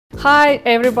Hi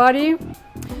everybody,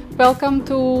 welcome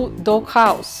to Dog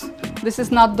House. This is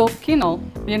not dog kennel,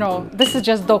 this is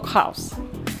just dog house.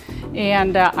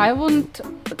 And I want to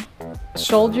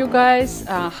show you guys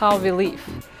how we live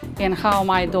and how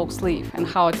my dogs live and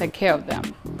how I take care of them.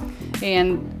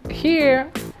 And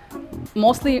here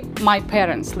mostly my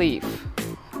parents live.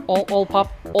 All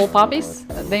puppies,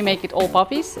 they make it all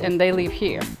puppies and they live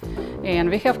here.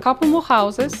 And we have a couple more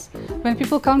houses. When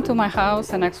people come to my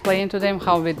house and explain to them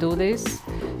how we do this,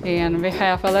 and we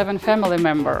have 11 family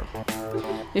members.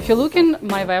 If you look in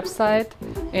my website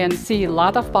and see a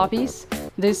lot of puppies,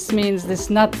 this means this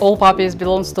not all puppies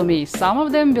belongs to me. Some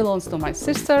of them belongs to my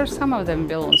sister, some of them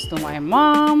belongs to my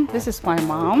mom. This is my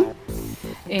mom.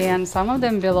 And some of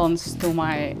them belongs to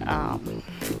my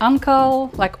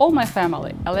uncle, like all my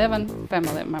family, 11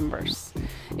 family members.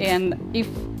 And if,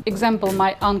 example,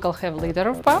 my uncle have litter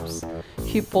of pups,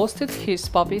 he posted his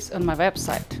puppies on my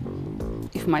website.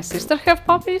 If my sister have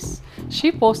puppies,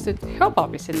 she posted her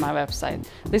puppies in my website.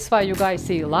 This is why you guys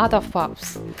see a lot of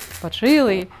pups, but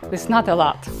really, it's not a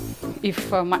lot.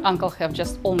 If my uncle have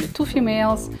just only 2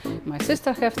 females, my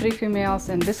sister have 3 females,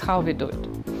 and this is how we do it.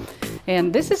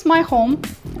 And this is my home.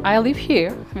 I live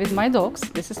here with my dogs.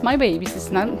 This is my babies.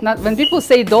 It's not when people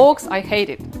say dogs, I hate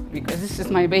it because this is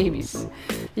my babies.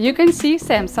 You can see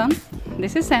Samson.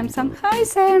 This is Samson. Hi,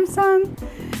 Samson.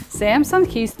 Samson,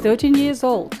 he's 13 years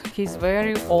old. He's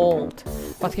very old,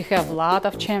 but he have a lot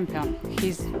of champion.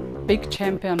 He's big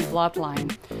champion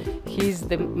bloodline. He's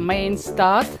the main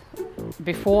stud.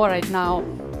 Before, right now,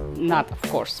 not of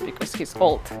course, because he's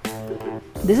old.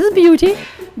 This is Beauty.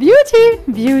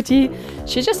 Beauty.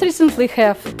 She just recently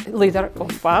have litter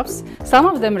of pups. Some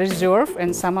of them reserved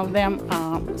and some of them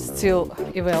still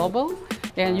available.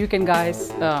 And you can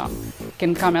guys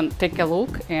can come and take a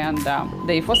look, and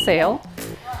they for sale.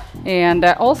 And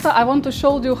also I want to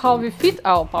show you how we feed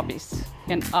our puppies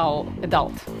and our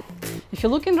adult. If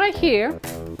you're looking right here,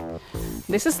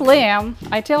 this is lamb.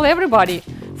 I tell everybody,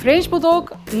 French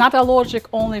Bulldog not allergic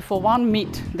only for one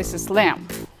meat. This is lamb.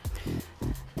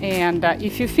 And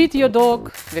if you feed your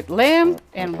dog with lamb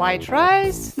and white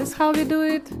rice, this is how we do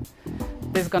it.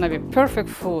 This is gonna be perfect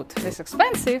food. It's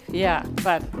expensive, yeah,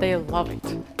 but they love it.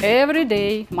 Every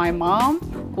day, my mom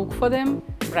cook for them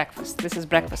breakfast. This is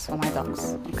breakfast for my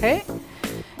dogs, okay?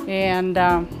 And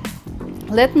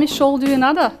let me show you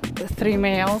another 3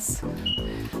 males.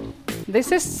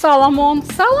 This is Solomon.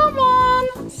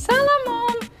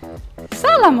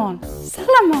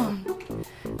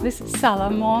 This is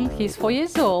Solomon. He's 4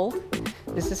 years old.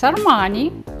 This is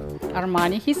Armani.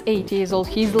 Armani, he's 8 years old.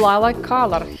 He's lilac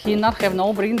color. He not have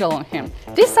no brindle on him.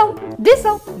 Diesel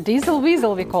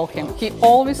Weasel we call him. He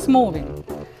always moving.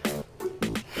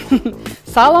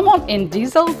 Solomon and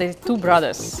Diesel, they're 2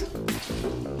 brothers.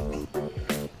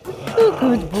 Oh,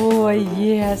 good boy,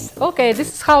 yes. Okay,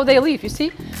 this is how they live, you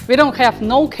see? We don't have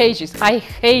no cages. I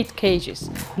hate cages.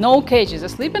 No cages. They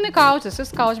sleep in the couch.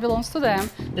 This couch belongs to them.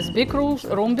 This big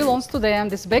room belongs to them.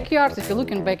 This backyard, if you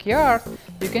look in backyard,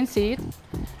 you can see it.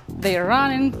 They're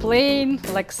running, playing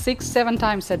like 6-7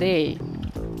 times a day.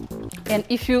 And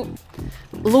if you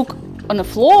look on the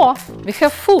floor, we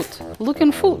have food. Look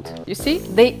in food. You see?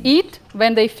 They eat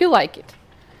when they feel like it.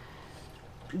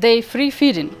 They free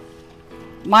feeding.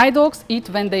 My dogs eat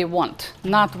when they want,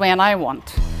 not when I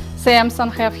want. Samson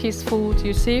have his food,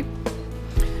 you see?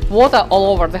 Water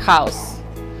all over the house.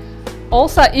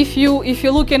 Also, if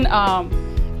you look in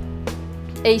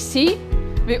AC,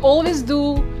 we always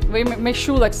do, we make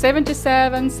sure like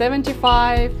 77,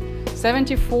 75,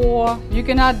 74. You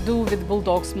cannot do with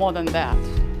Bulldogs more than that.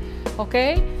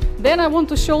 Okay? Then I want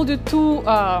to show you 2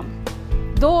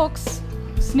 dogs,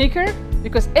 Sneaker,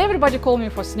 because everybody call me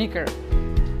for Sneaker.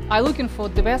 I'm looking for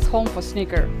the best home for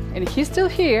Sneaker, and he's still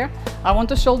here. I want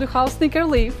to show you how Sneaker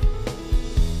live.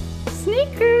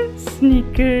 Sneaker.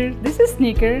 This is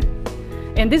Sneaker,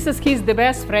 and this is the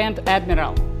best friend,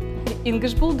 Admiral.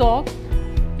 English Bulldog,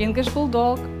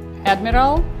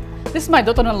 Admiral. This is my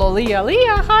daughter-in-law, Leah.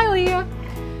 Leah, hi Leah.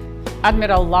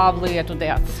 Admiral loves Leah to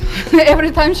death.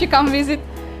 Every time she come visit,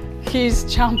 he's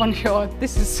jump on her.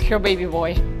 This is her baby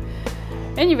boy.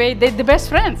 Anyway, they're the best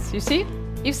friends, you see?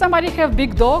 If somebody have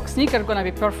big dog, Sneaker gonna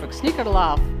be perfect. Sneaker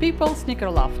love people, Sneaker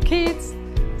love kids,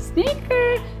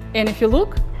 Sneaker. And if you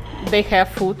look, they have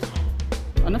food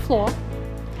on the floor.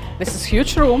 This is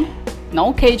huge room,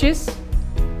 no cages.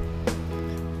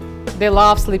 They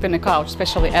love sleeping on the couch,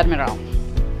 especially Admiral.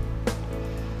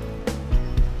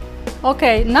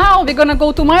 Okay, now we're gonna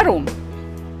go to my room.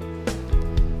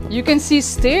 You can see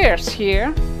stairs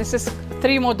here. This is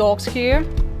 3 more dogs here.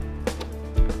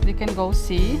 You can go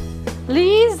see.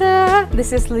 Lisa,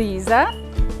 this is Lisa.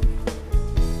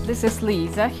 This is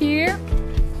Lisa here.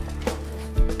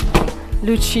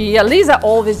 Lucia. Lisa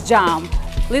always jump.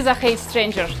 Lisa hates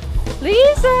strangers.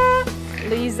 Lisa.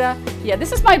 Lisa. Yeah,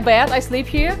 this is my bed. I sleep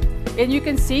here. And you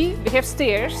can see we have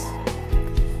stairs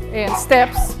and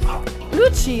steps.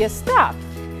 Lucia, stop.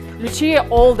 Lucia,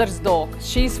 older dog.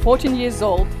 She's 14 years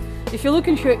old. If you look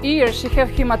in her ears, she have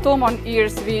hematoma on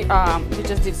ears. We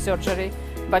just did surgery,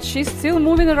 but she's still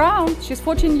moving around. She's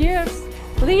 14 years.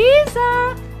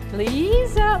 Lisa,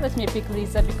 Lisa. Let me pick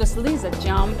Lisa because Lisa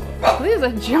jump.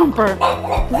 Lisa jumper.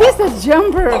 Lisa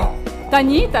jumper.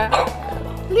 Tanita.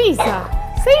 Lisa,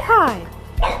 say hi.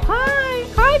 Hi.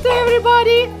 Hi to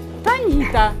everybody.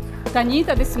 Tanita.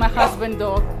 Tanita, this is my husband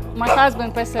dog. My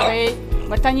husband passed away,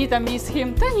 but Tanita miss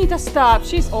him. Tanita, stop.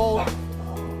 She's old.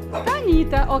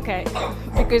 Tanita, okay.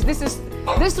 Because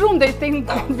this room they think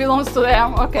belongs to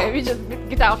them. Okay, we just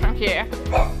get out from here.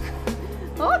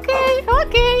 Okay,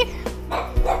 okay.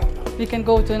 We can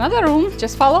go to another room.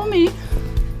 Just follow me.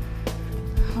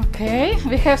 Okay,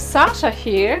 we have Sasha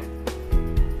here.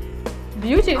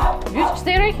 Beauty, Beauty,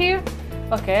 stay right here.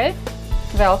 Okay,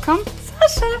 welcome.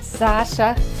 Sasha,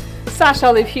 Sasha.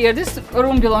 Sasha live here. This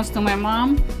room belongs to my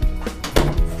mom.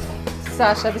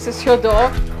 Sasha, this is her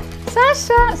dog.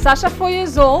 Sasha 4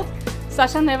 years old.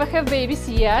 Sasha never have babies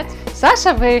yet.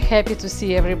 Sasha very happy to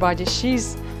see everybody.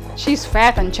 She's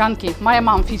fat and chunky. My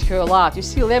mom feeds her a lot. You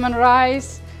see lemon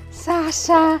rice.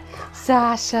 Sasha.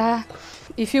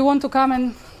 If you want to come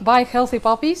and buy healthy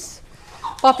puppies,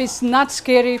 puppies not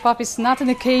scary, puppies not in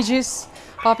the cages.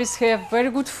 Puppies have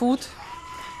very good food,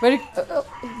 very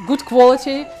good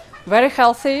quality, very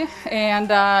healthy, and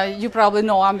you probably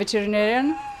know I'm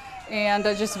veterinarian, and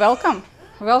just welcome.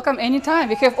 Welcome anytime.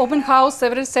 We have open house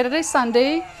every Saturday,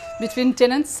 Sunday between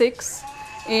 10 and 6.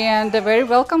 And very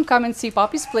welcome. Come and see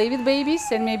puppies, play with babies,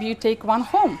 and maybe you take one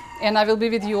home. And I will be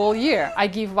with you all year. I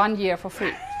give 1 year for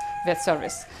free vet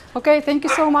service. Okay, thank you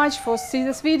so much for seeing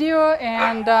this video.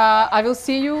 And I will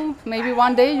see you maybe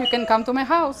one day. You can come to my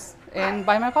house and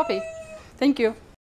buy my puppy. Thank you.